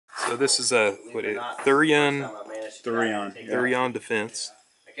So this is a Thureon defense.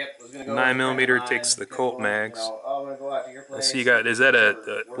 9mm takes the Colt mags. I see you got. Is that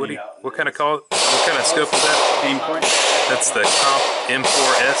a what kind of scope is that? Aim point. That's the Comp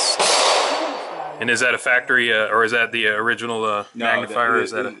M4S. And is that a factory or is that the original magnifier?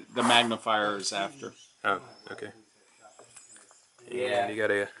 Is that the magnifier is after? Oh, okay. And you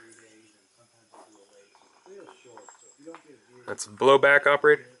got a. That's a blowback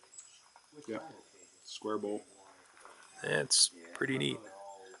operator. Yeah. Square bolt. That's pretty neat.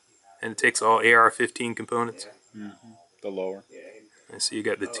 And it takes all AR-15 components. Mm-hmm. The lower. I see you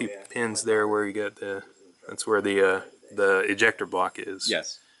got the two pins there where you got the. That's where the ejector block is.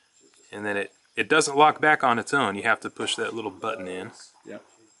 Yes. And then it doesn't lock back on its own. You have to push that little button in. Yep.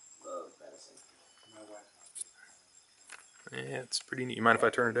 Yeah, it's pretty neat. You mind if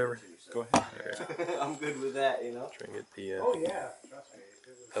I turn it over? Go ahead. Okay. I'm good with that, you know. Try and get the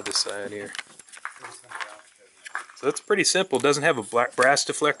other side here. So that's pretty simple. It doesn't have a black brass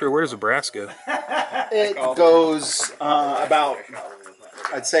deflector. Where does the brass go? It goes about,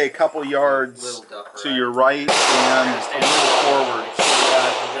 I'd say, a couple yards to your right and a little forward.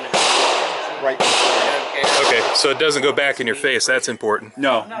 Right. Okay, so it doesn't go back in your face. That's important.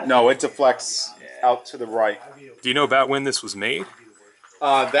 No, it deflects out to the right. Do you know about when this was made?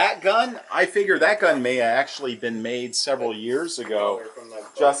 That gun, I figure that gun may have actually been made several years ago,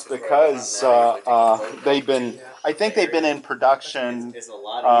 just because I think they've been in production.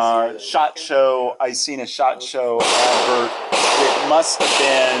 SHOT Show, I seen a SHOT Show advert. It must have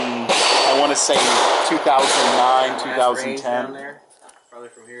been, I want to say 2009, 2010. Probably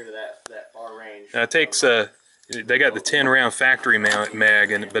from here to that far range. Now it takes they got the 10-round factory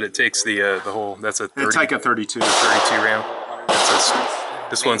mag, but it takes the whole. That's a 30, it's like a 32 round.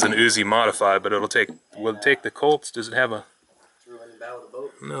 This one's an Uzi modified, but will it take the Colts? Does it have a? I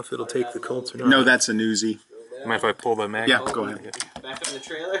don't know if it'll take the Colts or not. No, that's an Uzi. Mind if I pull the mag? Yeah, go ahead. Back on the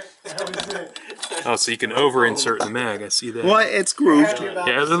trailer. Oh, so you can over-insert the mag. I see that. Well, it's grooved.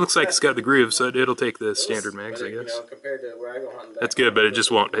 Yeah, it looks like it's got the groove, so it'll take the standard mags, I guess. Compared to where I go hunting. That's good, but it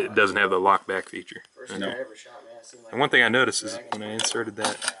just won't. It doesn't have the lockback feature. No. And one thing I noticed is when I inserted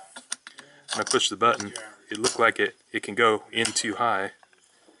that, when I pushed the button, it looked like it can go in too high.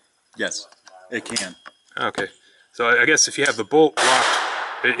 Yes, it can. Okay, so I guess if you have the bolt locked,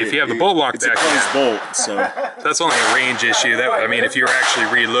 if you have the bolt locked it's back, a closed bolt, so that's only a range issue. That I mean, if you're actually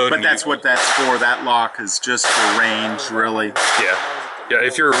reloading, but that's what that's for. That lock is just for range, really. Yeah.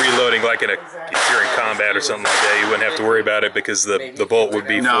 If you're reloading, like if you're in combat or something like that, you wouldn't have to worry about it because the bolt would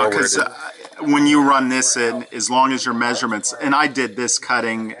be forward. Because when you run this in, as long as your measurements, and I did this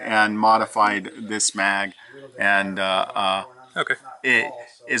cutting and modified this mag, and okay.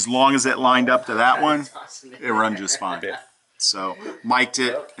 As long as it lined up to that one, it runs just fine. Yeah. So, mic'd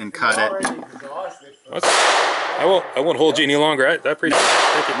it and cut it. I won't hold you any longer. I appreciate it.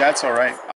 Thank you. That's all right.